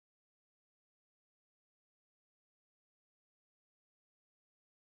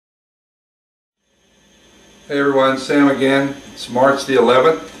Hey everyone, Sam again. It's March the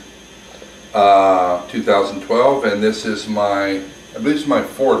 11th, 2012, and this is I believe it's my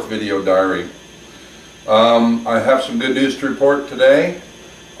fourth video diary. I have some good news to report today.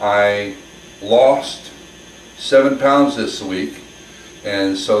 I lost 7 pounds this week,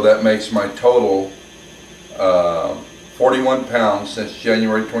 and so that makes my total 41 pounds since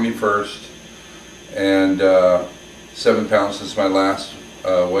January 21st, and 7 pounds since my last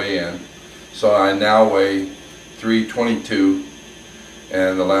weigh-in. So I now weigh 322,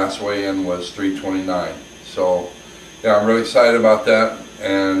 and the last weigh-in was 329. So yeah, I'm really excited about that,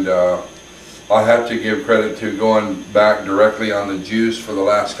 and I have to give credit to going back directly on the juice for the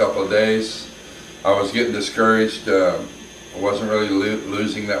last couple of days. I was getting discouraged. I wasn't really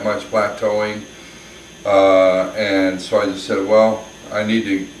losing that much, plateauing, and so I just said, well, I need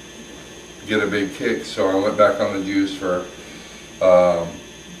to get a big kick. So I went back on the juice for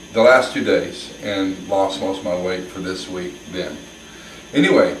the last 2 days and lost most of my weight for this week then.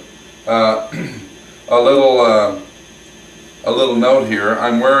 Anyway, a little note here.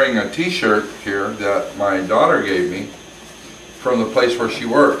 I'm wearing a t-shirt here that my daughter gave me from the place where she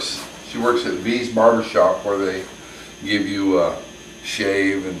works. She works at V's Barbershop, where they give you a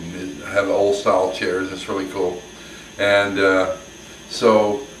shave and have old style chairs. It's really cool. And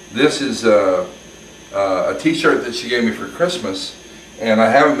so this is a t-shirt that she gave me for Christmas, and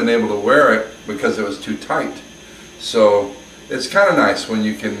I haven't been able to wear it because it was too tight. So it's kind of nice when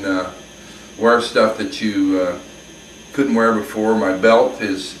you can wear stuff that you couldn't wear before. My belt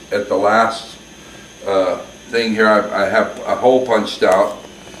is at the last thing here. I have a hole punched out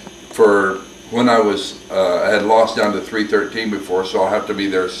for when I had lost down to 313 before, so I'll have to be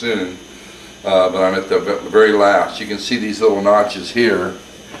there soon. But I'm at the very last. You can see these little notches here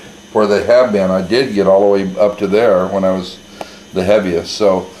where they have been. I did get all the way up to there when I was the heaviest,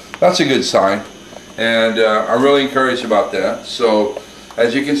 so that's a good sign, and I'm really encouraged about that. So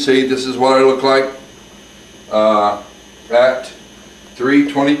as you can see, this is what I look like at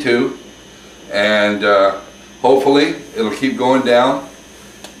 322, and hopefully it'll keep going down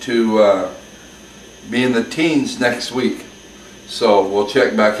to be in the teens next week. So we'll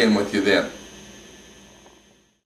check back in with you then.